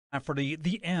Lafferty,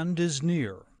 the end is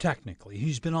near. Technically,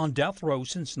 he's been on death row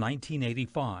since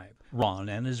 1985. Ron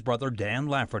and his brother Dan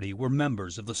Lafferty were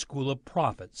members of the School of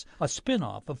Prophets, a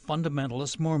spin-off of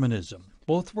Fundamentalist Mormonism.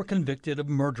 Both were convicted of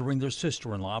murdering their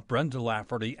sister-in-law, Brenda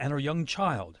Lafferty, and her young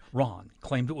child. Ron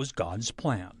claimed it was God's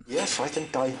plan. Yes, I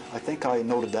think I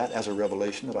noted that as a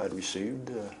revelation that I had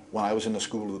received when I was in the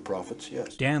School of the Prophets,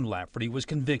 yes. Dan Lafferty was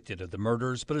convicted of the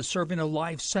murders but is serving a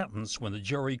life sentence when the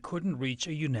jury couldn't reach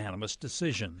a unanimous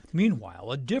decision.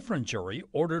 Meanwhile, a different jury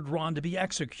ordered Ron to be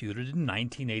executed in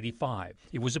 1985.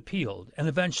 It was appealed, and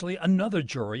eventually another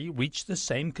jury reached the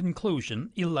same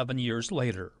conclusion 11 years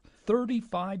later.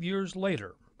 35 years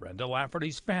later, Brenda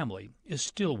Lafferty's family is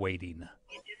still waiting.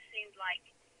 It just seemed like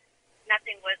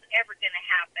nothing was ever going to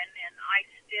happen, and I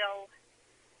still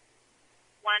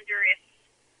wonder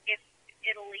if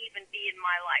it'll even be in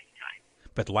my lifetime.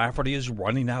 But Lafferty is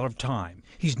running out of time.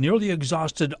 He's nearly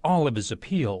exhausted all of his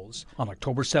appeals. On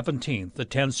October 17th, the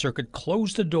 10th Circuit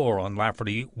closed the door on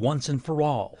Lafferty once and for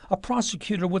all. A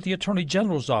prosecutor with the Attorney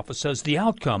General's office says the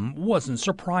outcome wasn't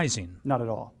surprising. Not at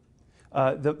all.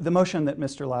 The motion that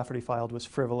Mr. Lafferty filed was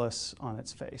frivolous on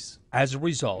its face. As a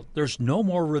result, there's no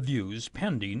more reviews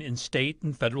pending in state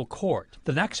and federal court.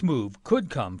 The next move could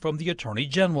come from the Attorney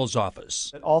General's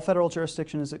office. All federal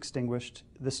jurisdiction is extinguished.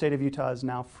 The state of Utah is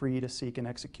now free to seek an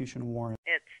execution warrant.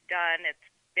 It's done. It's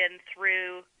been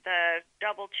through the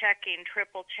double-checking,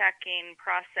 triple-checking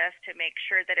process to make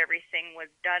sure that everything was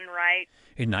done right.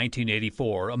 In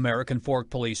 1984, American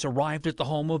Fork Police arrived at the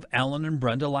home of Ellen and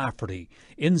Brenda Lafferty.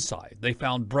 Inside, they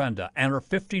found Brenda and her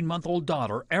 15-month-old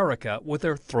daughter, Erica, with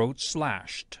their throats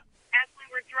slashed. As we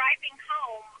were driving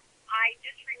home, I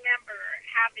just remember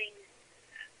having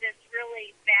this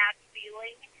really bad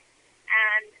feeling,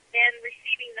 and then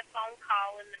receiving the phone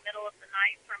call in the middle of the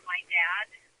night from my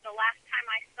dad. The last time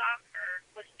I saw her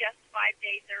was just 5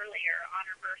 days earlier on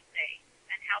her birthday,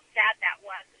 and how sad that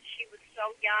was. She was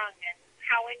so young, and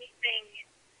how anything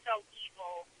so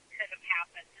evil could have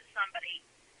happened to somebody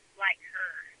like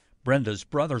her. Brenda's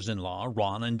brothers-in-law,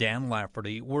 Ron and Dan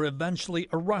Lafferty, were eventually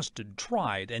arrested,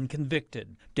 tried, and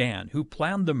convicted. Dan, who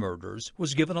planned the murders,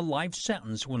 was given a life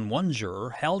sentence when one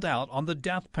juror held out on the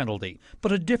death penalty.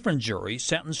 But a different jury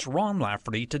sentenced Ron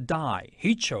Lafferty to die.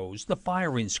 He chose the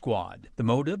firing squad. The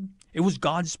motive? It was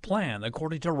God's plan,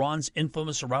 according to Ron's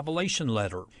infamous revelation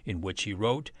letter, in which he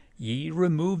wrote, "Ye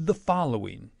removed the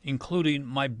following, including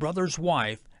my brother's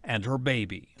wife and her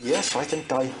baby." Yes, I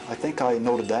think I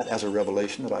noted that as a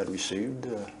revelation that I had received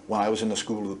when I was in the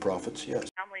School of the Prophets, yes.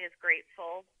 Family is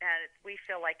grateful, and we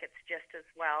feel like it's just as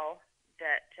well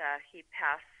that he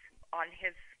passed on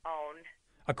his own.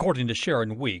 According to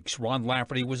Sharon Weeks, Ron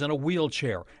Lafferty was in a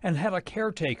wheelchair and had a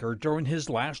caretaker during his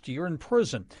last year in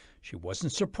prison. She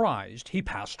wasn't surprised he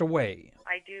passed away.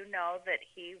 I do know that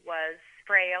he was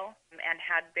frail and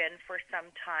had been for some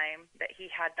time, that he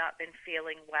had not been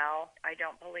feeling well. I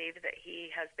don't believe that he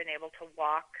has been able to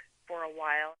walk for a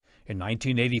while. In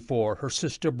 1984, her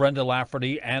sister Brenda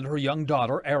Lafferty and her young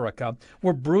daughter Erica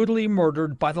were brutally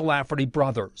murdered by the Lafferty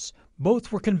brothers.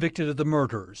 Both were convicted of the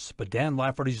murders, but Dan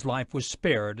Lafferty's life was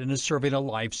spared and is serving a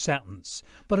life sentence.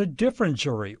 But a different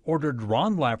jury ordered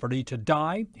Ron Lafferty to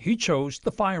die. He chose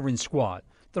the firing squad.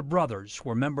 The brothers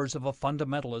were members of a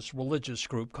fundamentalist religious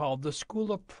group called the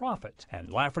School of Prophets,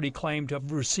 and Lafferty claimed to have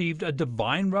received a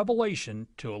divine revelation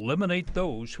to eliminate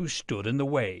those who stood in the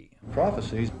way.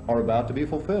 Prophecies are about to be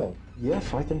fulfilled.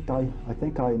 Yes, I think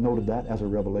I noted that as a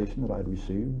revelation that I had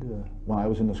received when I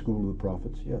was in the School of the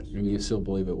Prophets, yes. And you still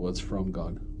believe it was from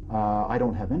God? I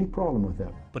don't have any problem with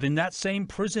that. But in that same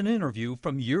prison interview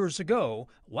from years ago,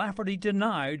 Lafferty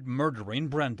denied murdering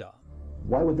Brenda.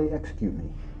 Why would they execute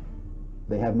me?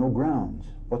 They have no grounds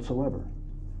whatsoever.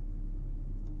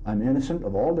 I'm innocent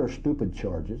of all their stupid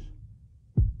charges.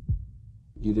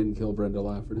 You didn't kill Brenda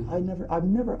Lafferty? I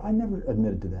never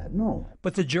admitted to that, no.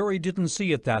 But the jury didn't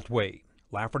see it that way.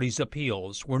 Lafferty's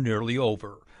appeals were nearly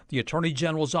over. The Attorney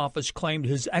General's office claimed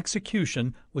his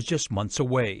execution was just months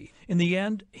away. In the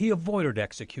end, he avoided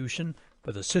execution,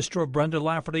 but the sister of Brenda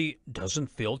Lafferty doesn't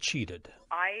feel cheated.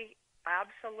 I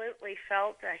absolutely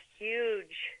felt a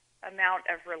huge amount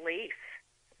of relief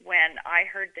when I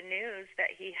heard the news that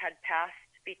he had passed,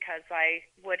 because I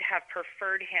would have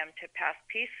preferred him to pass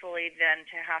peacefully than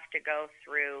to have to go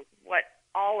through what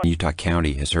all of Utah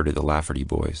County has heard of the Lafferty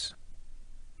boys.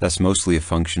 That's mostly a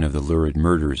function of the lurid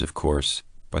murders, of course,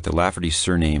 but the Lafferty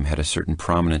surname had a certain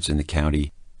prominence in the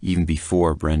county even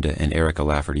before Brenda and Erica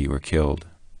Lafferty were killed.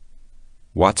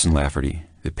 Watson Lafferty,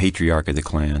 the patriarch of the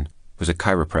clan, was a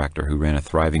chiropractor who ran a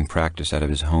thriving practice out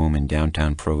of his home in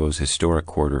downtown Provo's historic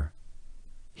quarter.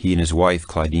 He and his wife,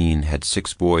 Claudine, had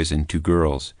 6 boys and 2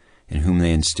 girls, in whom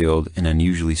they instilled an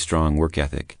unusually strong work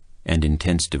ethic and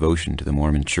intense devotion to the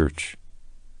Mormon Church.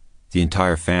 The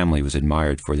entire family was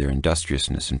admired for their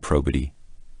industriousness and probity.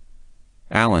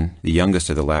 Alan, the youngest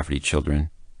of the Lafferty children,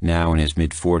 now in his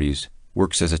mid-40s,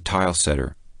 works as a tile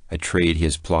setter, a trade he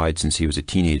has plied since he was a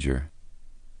teenager.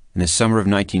 In the summer of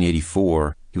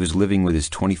 1984, he was living with his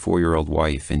 24-year-old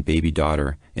wife and baby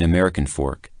daughter in American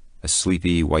Fork, a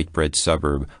sleepy, white-bread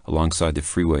suburb alongside the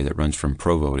freeway that runs from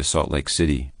Provo to Salt Lake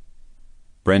City.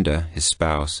 Brenda, his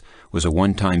spouse, was a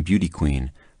one-time beauty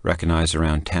queen, recognized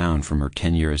around town from her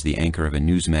tenure as the anchor of a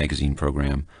news magazine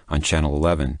program on Channel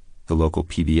 11, the local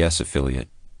PBS affiliate.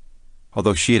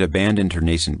 Although she had abandoned her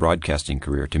nascent broadcasting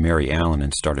career to marry Alan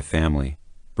and start a family,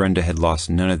 Brenda had lost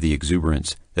none of the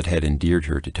exuberance that had endeared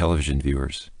her to television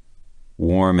viewers.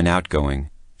 Warm and outgoing,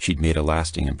 she'd made a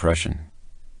lasting impression.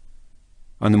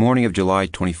 On the morning of July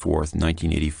 24,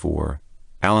 1984,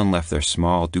 Alan left their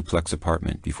small duplex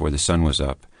apartment before the sun was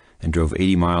up and drove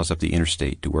 80 miles up the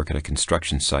interstate to work at a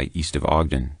construction site east of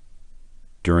Ogden.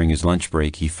 During his lunch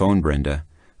break, he phoned Brenda,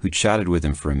 who chatted with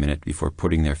him for a minute before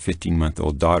putting their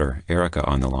 15-month-old daughter, Erica,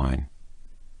 on the line.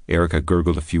 Erica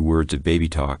gurgled a few words of baby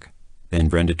talk. Then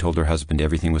Brenda told her husband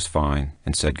everything was fine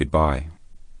and said goodbye.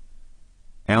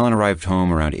 Alan arrived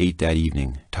home around 8 that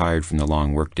evening, tired from the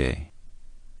long workday.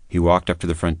 He walked up to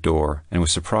the front door and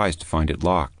was surprised to find it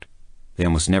locked. They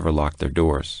almost never locked their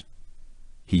doors.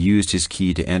 He used his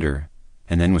key to enter,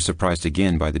 and then was surprised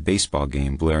again by the baseball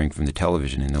game blaring from the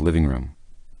television in the living room.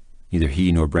 Neither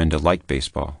he nor Brenda liked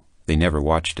baseball. They never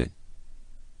watched it.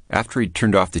 After he'd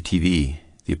turned off the TV,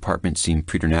 the apartment seemed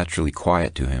preternaturally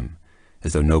quiet to him,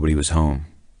 as though nobody was home.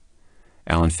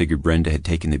 Alan figured Brenda had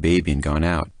taken the baby and gone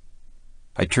out.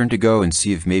 "I turned to go and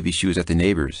see if maybe she was at the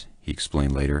neighbor's," he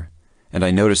explained later, "and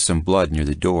I noticed some blood near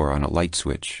the door on a light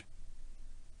switch."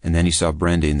 And then he saw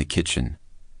Brenda in the kitchen,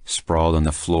 sprawled on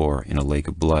the floor in a lake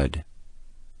of blood.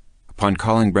 Upon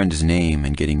calling Brenda's name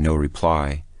and getting no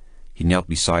reply, he knelt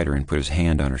beside her and put his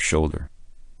hand on her shoulder.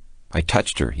 "I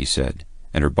touched her," he said,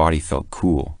 "and her body felt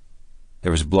cool.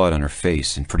 There was blood on her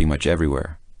face and pretty much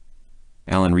everywhere."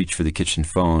 Alan reached for the kitchen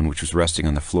phone, which was resting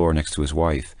on the floor next to his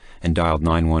wife, and dialed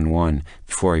 911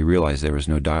 before he realized there was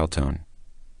no dial tone.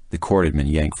 The cord had been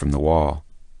yanked from the wall.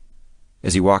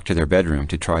 As he walked to their bedroom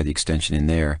to try the extension in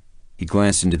there, he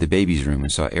glanced into the baby's room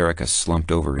and saw Erica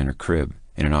slumped over in her crib,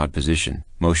 in an odd position,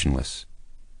 motionless.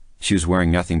 She was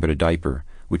wearing nothing but a diaper,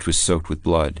 which was soaked with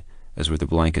blood, as were the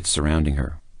blankets surrounding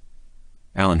her.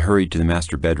 Alan hurried to the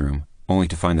master bedroom, only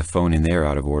to find the phone in there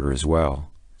out of order as well,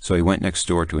 so he went next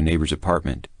door to a neighbor's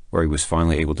apartment, where he was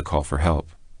finally able to call for help.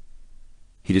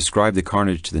 He described the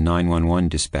carnage to the 911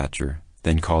 dispatcher,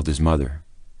 then called his mother.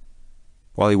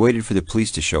 While he waited for the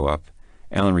police to show up,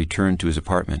 Alan returned to his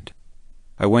apartment.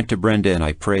 "I went to Brenda and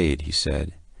I prayed," he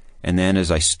said, "and then as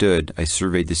I stood, I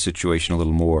surveyed the situation a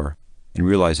little more and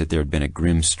realized that there had been a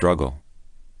grim struggle.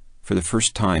 For the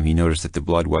first time, he noticed that the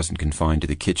blood wasn't confined to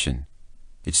the kitchen.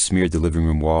 It smeared the living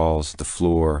room walls, the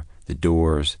floor, the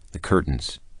doors, the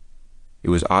curtains. It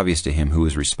was obvious to him who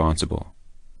was responsible.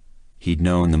 He'd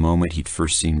known the moment he'd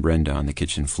first seen Brenda on the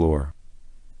kitchen floor."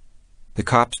 The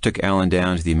cops took Alan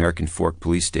down to the American Fork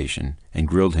police station and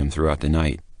grilled him throughout the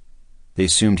night. They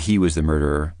assumed he was the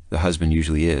murderer, the husband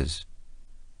usually is.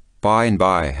 By and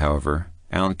by, however,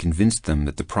 Alan convinced them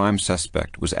that the prime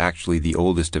suspect was actually the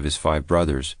oldest of his 5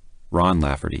 brothers, Ron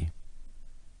Lafferty.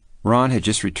 Ron had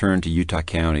just returned to Utah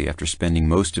County after spending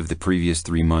most of the previous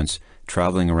 3 months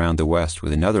traveling around the West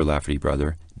with another Lafferty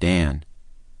brother, Dan.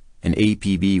 An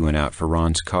APB went out for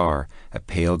Ron's car, a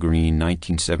pale green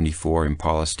 1974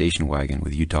 Impala station wagon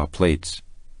with Utah plates.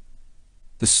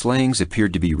 The slayings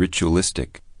appeared to be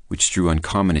ritualistic, which drew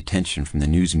uncommon attention from the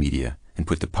news media and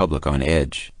put the public on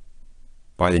edge.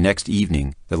 By the next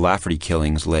evening, the Lafferty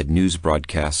killings led news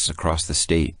broadcasts across the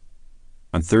state.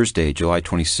 On Thursday, July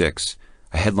 26,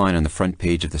 a headline on the front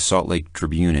page of the Salt Lake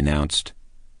Tribune announced,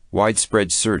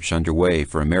 "Widespread search underway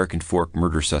for American Fork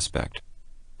murder suspect,"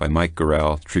 by Mike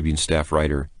Gorell, Tribune staff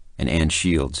writer, and Ann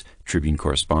Shields, Tribune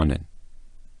correspondent.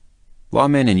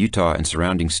 Lawmen in Utah and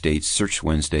surrounding states searched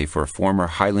Wednesday for a former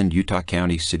Highland, Utah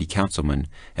County city councilman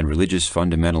and religious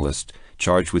fundamentalist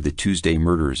charged with the Tuesday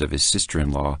murders of his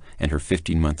sister-in-law and her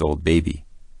 15-month-old baby.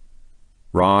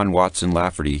 Ron Watson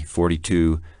Lafferty,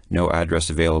 42, no address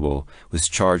available, was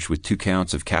charged with 2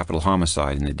 counts of capital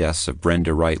homicide in the deaths of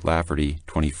Brenda Wright Lafferty,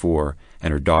 24,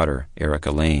 and her daughter,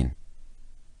 Erica Lane.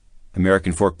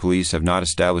 American Fork police have not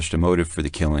established a motive for the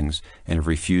killings and have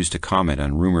refused to comment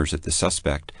on rumors that the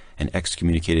suspect, an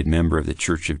excommunicated member of the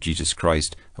Church of Jesus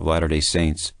Christ of Latter-day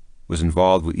Saints, was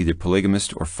involved with either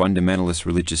polygamist or fundamentalist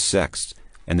religious sects,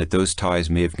 and that those ties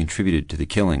may have contributed to the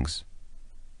killings.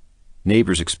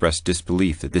 Neighbors expressed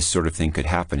disbelief that this sort of thing could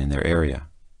happen in their area.